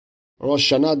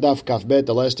Rosh Hashanah Daf Kaf Bet,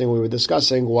 the last thing we were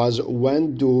discussing was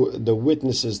when do the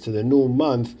witnesses to the new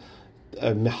month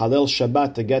Mehalel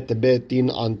Shabbat to get the Beit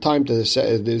Din on time,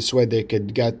 this way they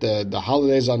could get the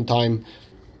holidays on time.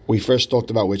 We first talked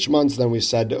about which months, then we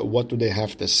said what do they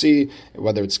have to see,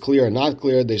 whether it's clear or not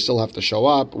clear, they still have to show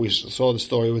up. We saw the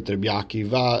story with Rabbi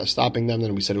Akiva stopping them,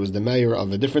 then we said it was the mayor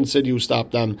of a different city who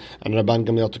stopped them, and Rabban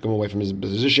Gamliel took him away from his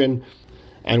position.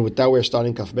 And with that, we're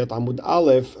starting Kaf Bet Amud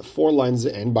Aleph, 4 lines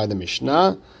in by the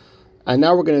Mishnah. And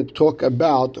now we're going to talk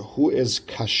about who is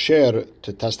kasher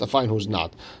to testify and who's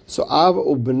not. So, Av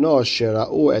ubno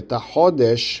shera'u et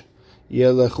ha-chodesh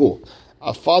yelechu.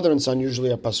 A father and son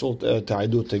usually are pasul to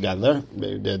idut together.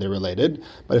 They're related.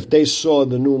 But if they saw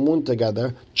the new moon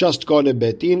together, just go to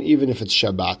Beit Din, even if it's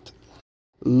Shabbat.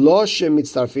 Lo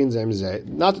shemitztarfin zem zeh.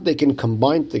 Not that they can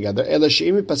combine together. Ela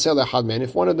she'im pasel echad me'en.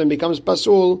 If one of them becomes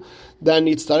pasul, then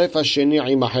yitztaref hasheni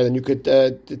imaher. Then you could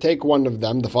take one of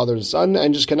them, the father and son,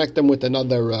 and just connect them with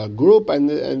another group, and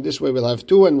this way we'll have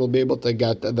 2, and we'll be able to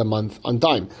get the month on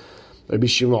time. Rabbi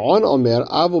Shimon Omer,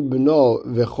 Avu b'no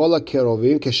v'chol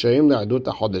ha'kerovim kesherim le'adut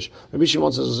ha'chodesh. Rabbi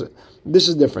Shimon says this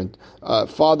is different.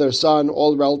 Father, son,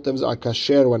 all relatives are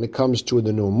kasher when it comes to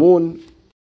the new moon.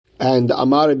 And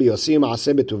Amar Rabbi Yossi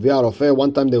Ma'aseh b'Tuvia Rofeh.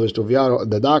 One time there was Tuvia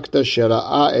the doctor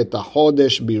Shera'a et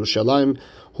hachodesh b'Yerushalayim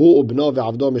hu ubno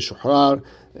ve'avdo mishuhrar.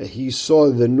 He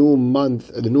saw the new month,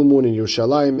 the new moon in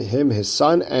Yerushalayim, him, his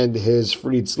son, and his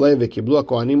freed slave. V'kiblu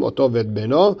kohanim oto v'et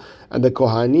beno, and the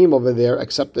kohanim over there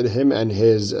accepted him and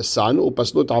his son.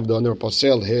 Upaslut avdo, and they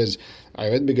posel his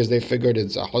ayed because they figured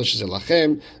it's a chodesh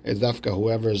zelachem. It's dafka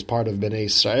whoever is part of Bnei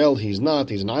Israel. He's not.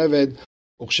 He's an ayed.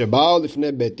 When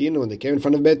they came in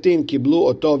front of Beit Din, kiblu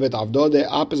oto v'et avdo, the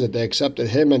opposite. They accepted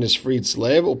him and his freed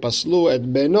slave. Upaslu et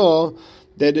beno.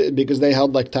 Because they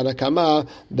held like Tanakama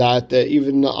that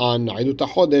even on Idut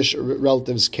HaChodesh,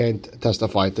 relatives can't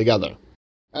testify together.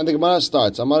 And the Gemara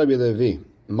starts, Amar Rabbi Levi,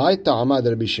 my ta'amad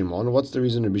Rabbi Shimon, what's the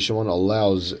reason Rabbi Shimon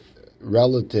allows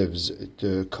relatives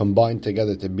to combine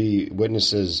together to be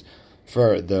witnesses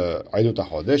for the Idut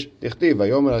HaChodesh? Tichtiv,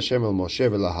 Vayomer Hashem el Moshe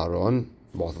v'laharon,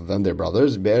 both of them, their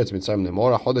brothers, Be'eretz Mitzrayim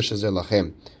lemor, HaChodesh hazeh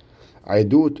lachem.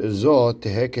 Idut zo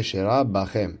teheh keshera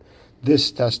bachem.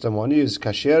 This testimony is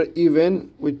kasher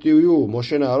even with you,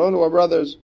 Moshe and Aaron, who are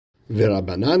brothers.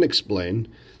 V'Rabbanan explain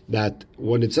that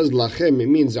when it says lachem, it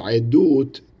means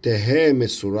edut teheh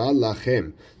mesura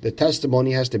lachem. The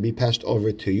testimony has to be passed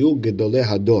over to you, gedolei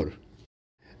hador.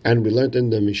 And we learned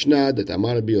in the Mishnah that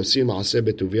Amar Rabbi Yossi Ma'aseh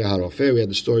b'Tuvia harofeh. We had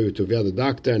the story with Tuvia the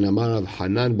doctor, and Amar of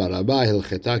Hanan barabah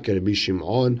hilcheta keRabbi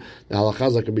Shimon. The halakha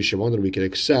is like Rabbi Shimon that we can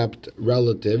accept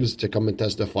relatives to come and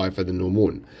testify for the new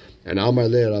moon. And Amar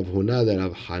le Rav Huna, that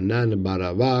Rav Hanan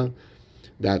barabah,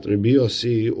 that Rabbi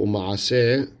Yossi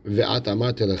u'Ma'aseh ve'at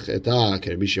amat hilcheta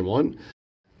keRabbi Shimon.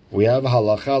 We have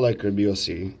halakha like Rabbi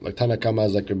Yossi, like Tanakama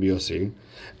is like Rabbi Yossi,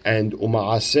 and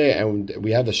u'Ma'aseh, and we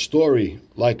have a story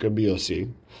like Rabbi Yossi.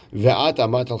 Ve'at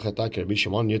amat al-chata Rabbi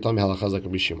Shimon. You tell me halachas like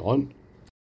Rabbi Shimon.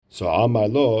 So Amar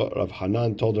lo, Rav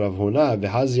Hanan told Rav Huna,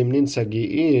 ve'hazimnin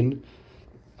sagi'in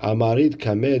amarit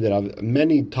kamed. Rav,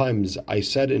 many times I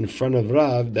said in front of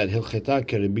Rav that hilcheta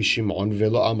Rabbi Shimon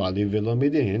velo amali velo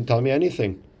midin. He didn't tell me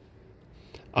anything.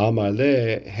 Amar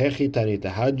le hechi tanita.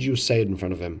 How did you say it in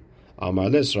front of him? Amar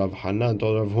le, Rav Hanan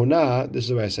told Rav Huna, this is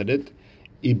the way I said it.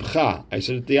 Ibcha. I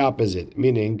said it the opposite,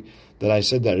 meaning that I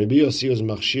said that Rabbi Yossi was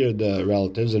machshir the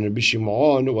relatives and Rabbi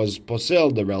Shimon was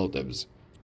posel the relatives.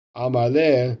 Amar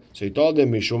le, so he told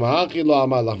him, Mishum ha'chi lo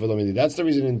amar lach v'lo midi. That's the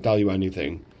reason he didn't tell you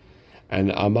anything.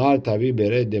 And Amar tavi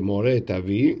bere de more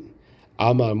tavi,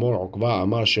 Amar mor ukva,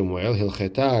 Amar Shemuel,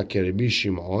 hilcheta ke Rabbi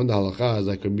Shimon, the halacha is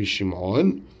like Rabbi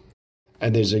Shimon.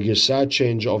 And there's a Girsah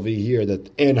change over here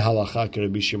that in halacha ke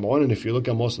Rabbi Shimon. And if you look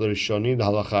at most of the Rishonim, the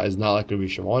halacha is not like Rabbi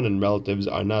Shimon, and relatives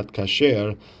are not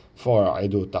kasher for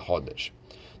Idut HaChodesh.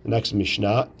 The next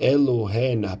Mishnah,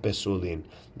 Eluhen HaPesulin.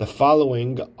 The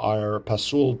following are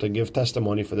pasul to give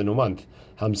testimony for the new month.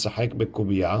 Hamsahek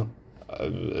Bekubiyah,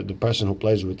 the person who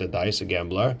plays with the dice, a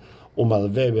gambler.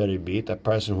 Umalve Beribit, a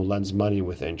person who lends money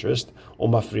with interest.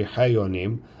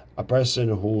 Umafrihayonim, a person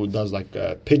who does like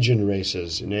pigeon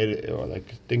races, or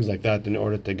like things like that in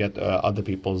order to get other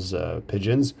people's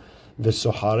pigeons.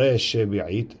 V'sohare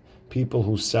shebi'it, people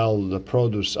who sell the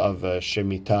produce of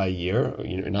Shemitah a year.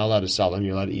 You're not allowed to sell them,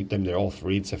 you're allowed to eat them. They're all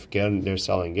free. It's hefker, they're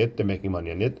selling it, they're making money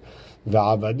on it.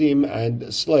 V'avadim,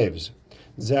 and slaves.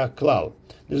 Zeh klal.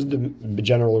 This is the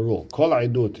general rule. Kol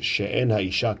idut she'en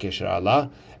ha'isha kesher ala.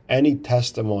 Any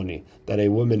testimony that a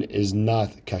woman is not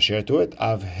kasher to it,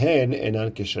 avhen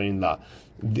enan kesherin la.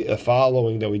 The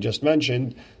following that we just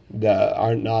mentioned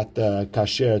are not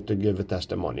kasher to give a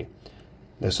testimony.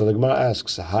 So the Gemara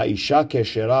asks, Ha'isha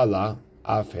kesherala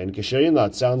afen kesherina.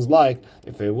 It sounds like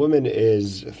if a woman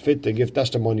is fit to give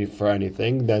testimony for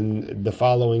anything, then the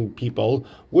following people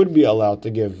would be allowed to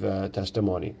give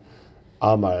testimony.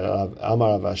 Amar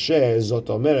Rav Asher zot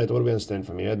omeret. What do we understand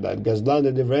from here? That gazlan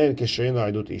de divrein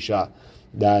kesherina idut isha.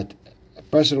 That a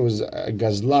person who was a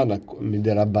gazlan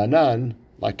midirabanan,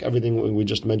 like everything we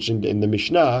just mentioned in the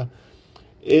Mishnah,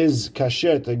 is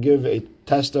kasher to give a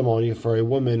testimony for a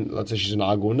woman. Let's say she's an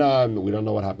aguna, we don't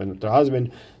know what happened with her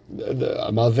husband.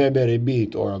 A malveh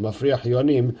beribit or a mafriach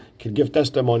yonim could give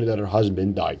testimony that her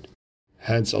husband died,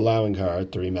 hence allowing her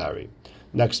to remarry.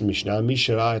 Next Mishnah,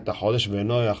 Mishra et hachodesh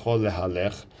ve'no yachol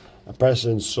lehalech. A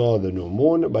person saw the new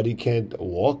moon, but he can't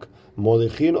walk.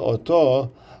 Molichin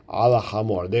oto ala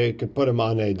hamor. They could put him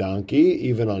on a donkey,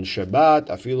 even on Shabbat.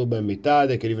 Afilu b'mitah.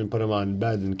 They could even put him on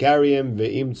bed and carry him.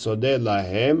 Ve'im tzodeh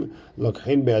lahem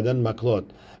lokhin be'adan maklot.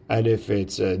 And if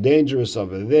it's dangerous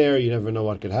over there, you never know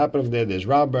what could happen over there. There's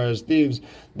robbers, thieves.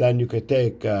 Then you could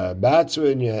take bats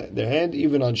in their hand,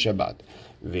 even on Shabbat.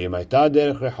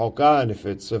 And if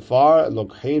it's far,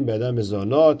 lokhin be'adam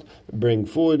mizonot, bring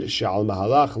food. She'al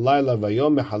mahalach laila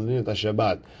vayom mechalin et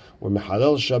Shabbat. Or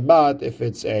mechalel Shabbat if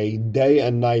it's a day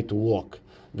and night walk.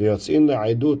 V'yotzin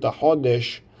le'idut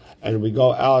hachodesh, and we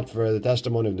go out for the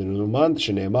testimony of the new month.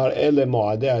 Shneimar ele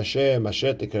moadei Hashem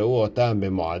asher tikreu otam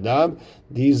b'moadam.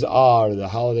 These are the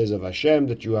holidays of Hashem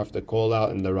that you have to call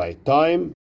out in the right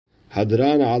time.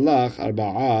 Hadran alach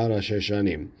arba'a rashe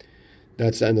shanim.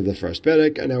 That's the end of the first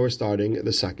perek, and now we're starting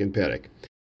the second perek.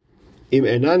 Im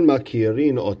enan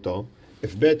makirin oto.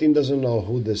 If Betin doesn't know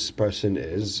who this person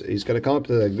is, he's going to come up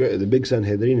to the big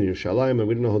Sanhedrin in Yerushalayim, and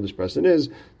we don't know who this person is.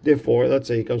 Therefore, let's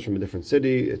say he comes from a different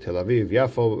city, Tel Aviv,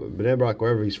 Yafo, Bnei Brak,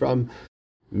 wherever he's from.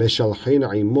 So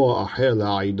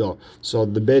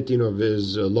the Betin of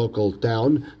his local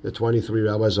town, the 23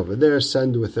 rabbis over there,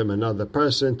 send with him another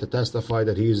person to testify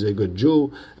that he is a good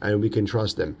Jew and we can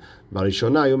trust him. In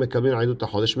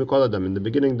the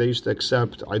beginning, they used to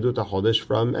accept Aidut HaChodesh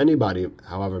from anybody.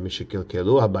 However, when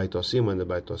the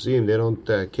Baitosim, they don't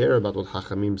care about what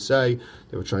Chachamim say.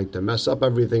 They were trying to mess up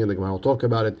everything, and the Gemara will talk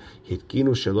about it. They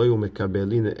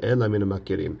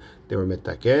were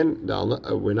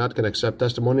metaken. We're not going to accept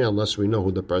testimony unless we know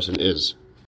who the person is.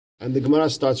 And the Gemara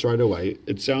starts right away.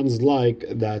 It sounds like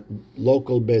that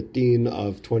local Betin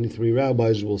of 23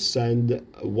 rabbis will send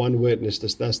one witness to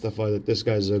testify that this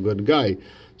guy is a good guy.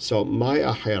 So my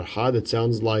aher had, it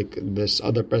sounds like this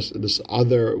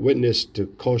other witness to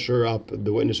kosher up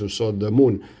the witness who saw the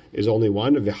moon is only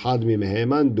one. V'had mi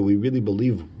meheman. Do we really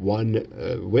believe one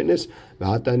witness?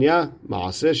 V'hatanya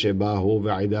ma'aseh shebahu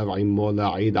v'aidav imo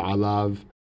la'id alav.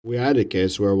 We had a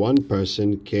case where one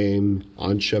person came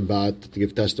on Shabbat to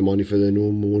give testimony for the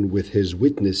new moon with his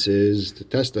witnesses to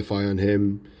testify on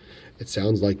him. It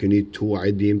sounds like you need two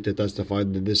aidim to testify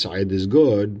that this aid is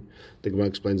good. The Gemara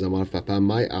explains, Amar Papa,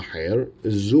 my aher,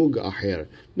 zug aher.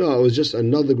 No, it was just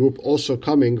another group also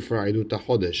coming for Aidut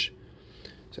HaChodesh.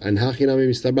 And hachinami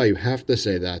mistaba, you have to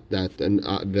say that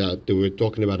we're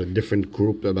talking about a different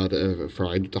group about for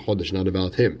Aidut HaChodesh, not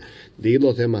about him.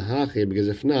 Because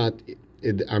if not,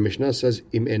 our Mishnah says,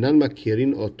 Im enan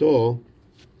makirin oto,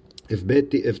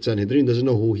 if Sanhedrin doesn't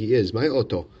know who he is, my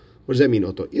oto. What does that mean,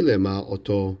 oto? Ilema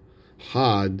oto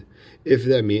had.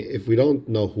 If we don't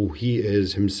know who he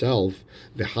is himself,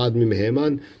 v'had mi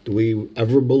meheman, do we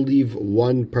ever believe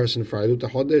one person for Aidut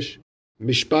HaChodesh?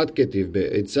 Mishpat ketiv.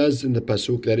 It says in the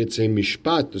pasuk that it's a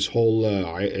mishpat. This whole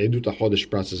Aidut HaChodesh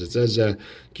process. It says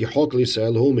ki chok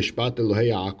l'Yisrael hu mishpat Elohei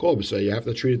Yaakov. So you have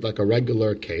to treat it like a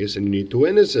regular case, and you need two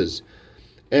witnesses.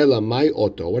 Ela my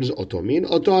oto. What does oto mean?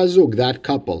 Oto azug, that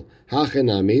couple.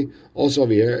 Hachenami. Also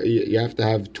over here, you have to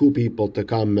have two people to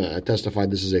come testify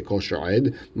this is a kosher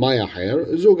aid. My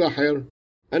aher, zug aher.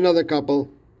 Another couple.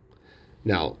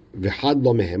 Now, v'had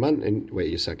lo meheman. And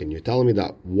wait a second, you're telling me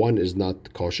that one is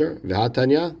not kosher?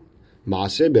 V'hatanya.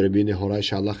 Maaseh b'Rabbi Nehorai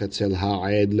shalach etzel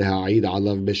ha'aid leha'id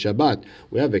alav b'Shabbat.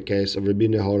 We have a case of Rabbi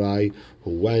Nehorai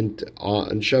who went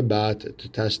on Shabbat to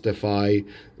testify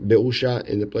be'Usha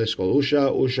in the place called Usha.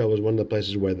 Usha was one of the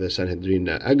places where the Sanhedrin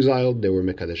exiled. They were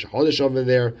Mekadesh HaChodesh over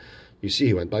there. You see,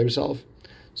 he went by himself.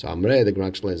 So Amrei, the Gemara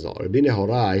explains now. Rabbi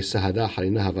Nehorai sahada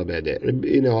harina hava be'edeh. Rabbi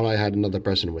Nehorai had another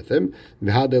person with him.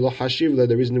 V'had lo hashiv.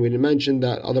 The reason we didn't mention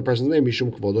that other person's name,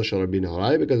 Mishum kavodo shel Rabbi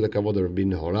Nehorai, because the kavod of Rabbi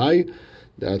Nehorai,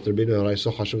 that Rabbi Nehorai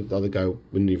so hashiv, the other guy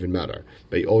wouldn't even matter.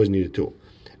 But he always needed two.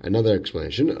 Another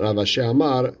explanation. Rav Asher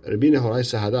Amar, Rabbi Nehorai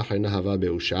sahada harina hava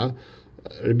be'usha.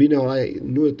 Rabbi Nehorai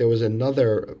knew that there was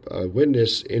another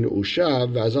witness in Usha.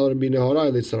 V'azal Rabbi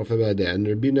Nehorai litzarofeh be'edeh. And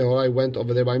Rabbi Nehorai went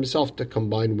over there by himself to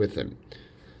combine with him.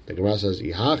 The Gemara says,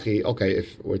 "Ihachi." Okay,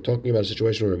 if we're talking about a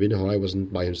situation where Rabbi Horai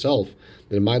wasn't by himself,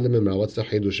 then what's the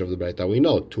chidush of the Breita? We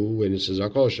know 2 witnesses are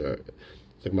kosher.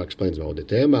 The Gemara explains, I would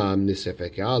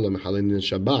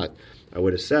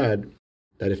have said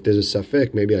that if there's a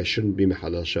safek, maybe I shouldn't be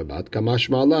mechalel Shabbat. Kamash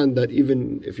ma'alan, that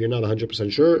even if you're not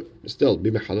 100% sure, still be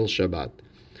mechalel Shabbat.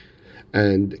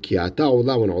 And ki ata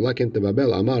ula, when Ula came to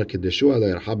Babel, Amar kedeshu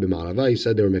ala yerhab b'ma'arava, he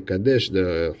said they were mekadesh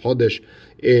the chodesh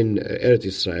in Eretz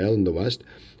Yisrael in the west.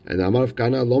 And Amar of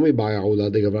Kana lomi ba'ya Ula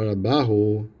de gavra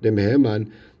bahu de meheman.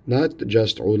 Not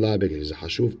just Ula because he's a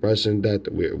hashuv person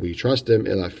that we trust him.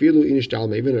 Elafilu inish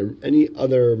ta'alma, even any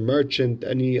other merchant,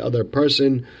 any other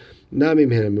person.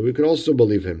 Namim him. We could also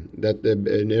believe him that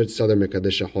in Eretz Yisrael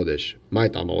mekadesh chodesh. My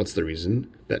tama, what's the reason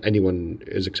that anyone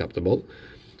is acceptable?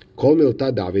 Anything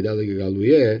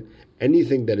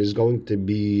that is going to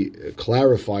be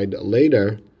clarified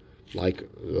later, like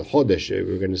the Chodesh,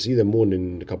 we're going to see the moon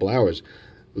in a couple hours.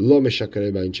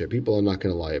 People are not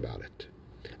going to lie about it.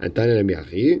 And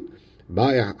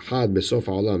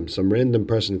some random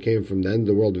person came from the end of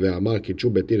the world.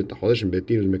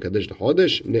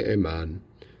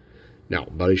 Now,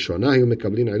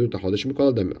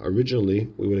 originally,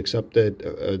 we would accept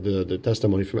the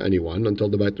testimony from anyone until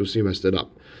the Beit Usim messed it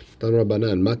up. So what did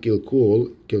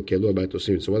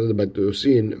the Beit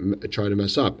Usim try to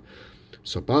mess up?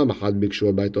 So one time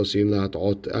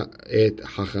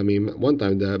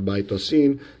the Beit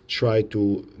Usim tried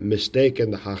to mistake the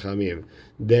Chachamim.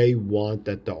 They want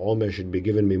that the Omer should be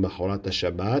given Mimachorat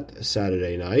Shabbat,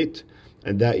 Saturday night.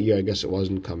 And that year, I guess it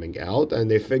wasn't coming out. And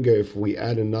they figure if we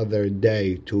add another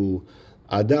day to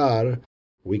Adar,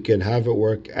 we can have it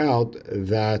work out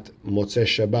that Motzei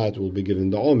Shabbat will be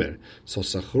given the Omer. So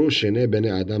Sachru Shenei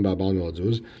Bnei Adam Ba'Bal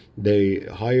Zuz. They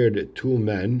hired 2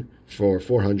 men for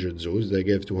 400 zuz. They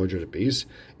gave 200 apiece.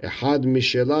 Ehad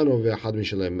Mishelano ve'ehad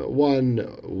Mishelem. One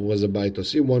was a Beit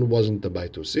Osi, one wasn't a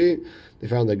Beit Osi. They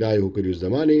found a guy who could use the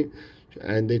money.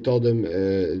 And they told him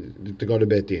to go to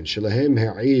Beit Din. Shelahem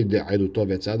ha'id aduto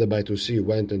v'etzad. The Beit Usi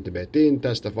went into Beit Din,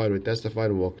 testified,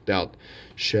 and walked out.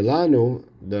 Shelanu,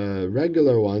 the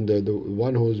regular one, the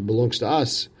one who belongs to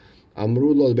us,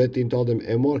 Amru lo, Beit Din told him,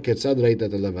 Emor ketzad reita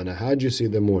televana. How'd you see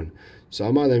the moon? So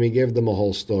Amalem, he gave them a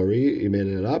whole story. He made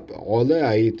it up. Ole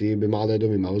aiti b'ma'ale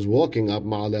adumim. I was walking up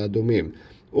Ma'ale Adumim.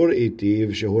 Uritiv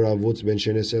shehuravutz ben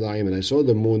sheneselayim, and I saw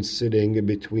the moon sitting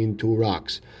between 2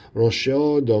 rocks.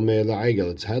 Rosho dome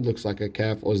la'egel, its head looks like a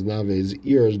calf. Oznav, his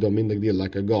ears domin l'gdil,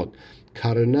 like a goat.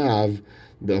 Karnav,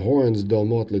 the horns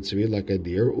domot litzvi, like a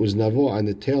deer. Uznavo, and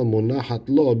the tail munachat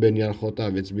lo ben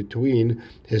yarchotav, it's between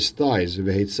his thighs.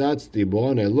 Vehitzatz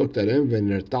bo, and I looked at him.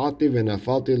 Venertati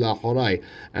venafalti la'chorai,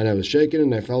 and I was shaken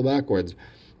and I fell backwards.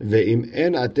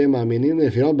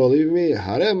 If you don't believe me,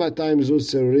 I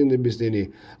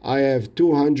have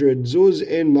 200 zuz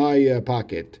in my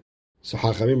pocket. So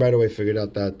Hachamim right away figured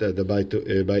out that the Beit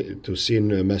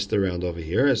Usim messed around over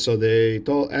here. So they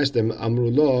asked him,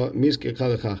 Amrulo,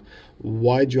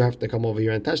 why'd you have to come over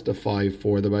here and testify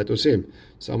for the Beit Usim?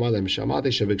 So Amalem,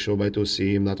 Shamati Shavikshu Beit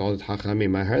Usim, not all the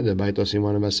Hachamim. I heard the Beit Usim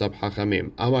want to mess up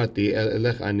Hachamim. Amarti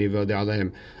elech ani v'odei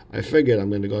alehem. I figured I'm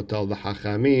going to go tell the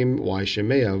Hachamim why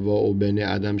Shemeya vo bnei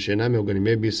Adam shenami.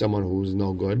 Maybe someone who's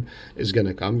no good is going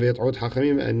to come v'yat'ot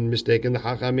Hachamim and mistaken the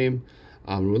Hachamim.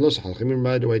 Hachamim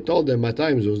right away told them, the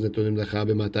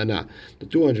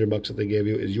 $200 that they gave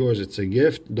you is yours. It's a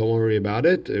gift. Don't worry about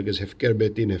it. Because hefker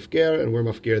betin hefker, and we're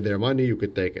mafkir their money. You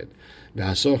could take it.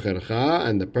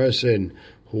 And the person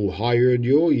who hired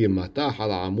you, Yimatah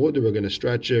ala amud, we're going to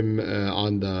stretch him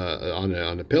on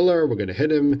a pillar. We're going to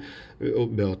hit him.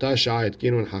 At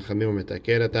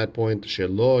that point,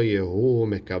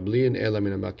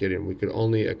 we could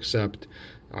only accept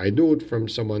aidut from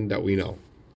someone that we know.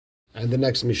 And the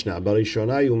next Mishnah,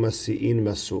 originally,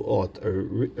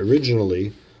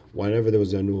 whenever there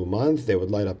was a new month, they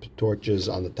would light up torches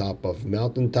on the top of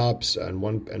mountaintops, and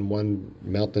one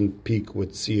mountain peak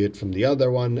would see it from the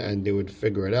other one, and they would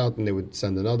figure it out, and they would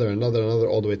send another,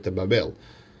 all the way to Babel.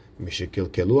 When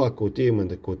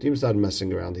the Kutim started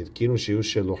messing around, the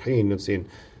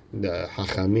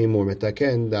Hachamim or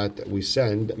Metaken, that we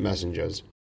send messengers.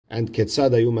 And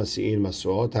ketzad ayu masi'in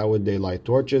masuot, how would they light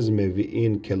torches?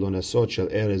 Mevi'in kelonesot shel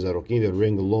erez arokin, they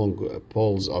ring long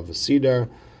poles of cedar,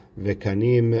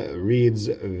 vekanim, reeds,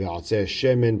 ve'atzeh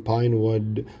shemen, pine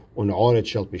wood, un'oret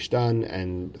shel pishtan,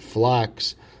 and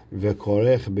flax,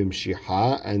 vekorech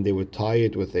bimshiha, and they would tie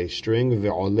it with a string,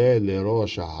 ve'oleh lerosh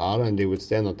shahar, and they would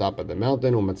stand on top of the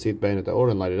mountain, u'matzit bein et ha'or,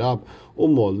 and light it up,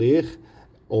 u'molich,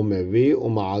 umevi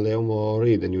uma'ale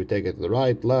umorid, and you take it to the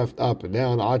right, left, up,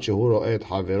 down, ad shehu ro'eh et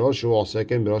havero shehu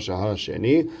oseken b'rosh hahar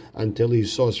hasheni, until he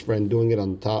saw his friend doing it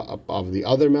on top of the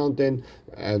other mountain,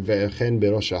 ve'echen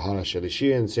b'rosh hahar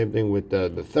hashelishi, and same thing with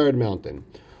the third mountain.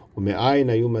 Ume'ayin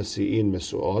hayu masi'in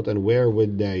mesuot, and where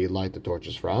would they light the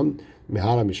torches from?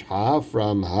 Mehara mishcha,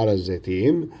 from Hara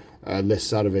Zetim,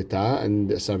 Lesarveta,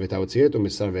 and Sarveta would see it,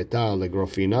 Umisarveta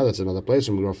legrofina, that's another place.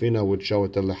 Grofina would show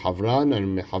it to Lehavran,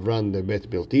 and Mehavran the Bet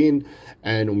Biltin,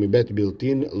 and Umibet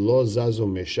Biltin lo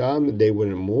zazu mesham, they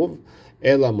wouldn't move.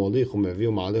 Ela molich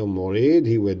umeviu ma'aleh morid,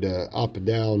 he would up,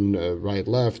 down, right,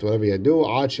 left, whatever he would do.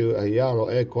 Achu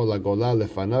hayaro ekol agola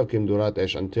lefanav kim durat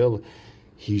esh, until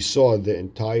he saw the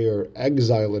entire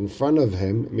exile in front of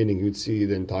him, meaning he would see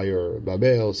the entire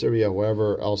Babel, Syria,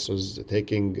 whoever else was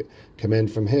taking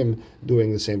command from him,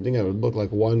 doing the same thing. It would look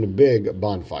like one big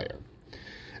bonfire.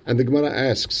 And the Gemara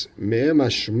asks, Me'em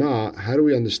hashma, how do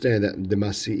we understand that the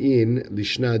Masi'in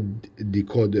lishna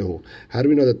dikodehu? How do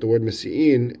we know that the word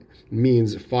Masi'in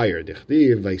means fire?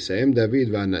 Dichtiv, Vaisayim David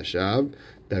v'anashav,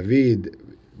 David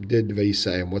did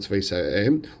Vaisayim. What's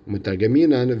Vaisayim?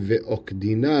 Umetargaminan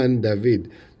ve'okdinan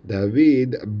David.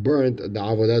 David burnt the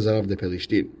avodah zarah of the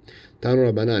Pelishtim.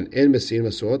 Tanu Rabbanan, en mesiin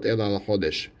masuot el al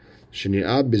chodesh.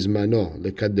 Sheni'ah bizmano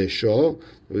lekadesho.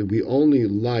 We only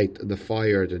light the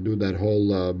fire to do that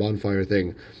whole bonfire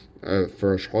thing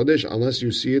for Rosh Chodesh, unless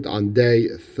you see it on day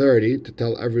 30 to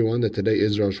tell everyone that today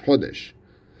is Rosh Chodesh.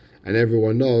 And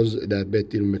everyone knows that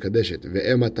Beit Din Mekadeshet.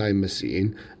 Ve'ematay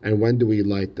masi'in. And when do we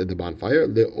light the bonfire?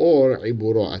 Le'or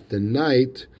iburo, at the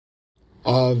night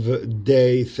of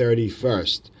day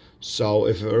 31st. So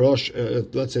if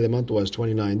let's say the month was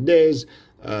 29 days,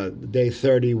 day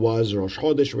 30 was Rosh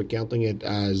Chodesh, we're counting it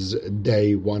as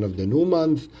day 1 of the new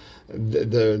month.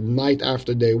 The night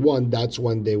after day 1, that's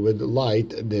when they would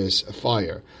light this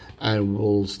fire. And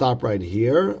we'll stop right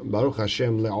here. Baruch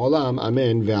Hashem le'olam,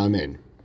 amen ve'amen.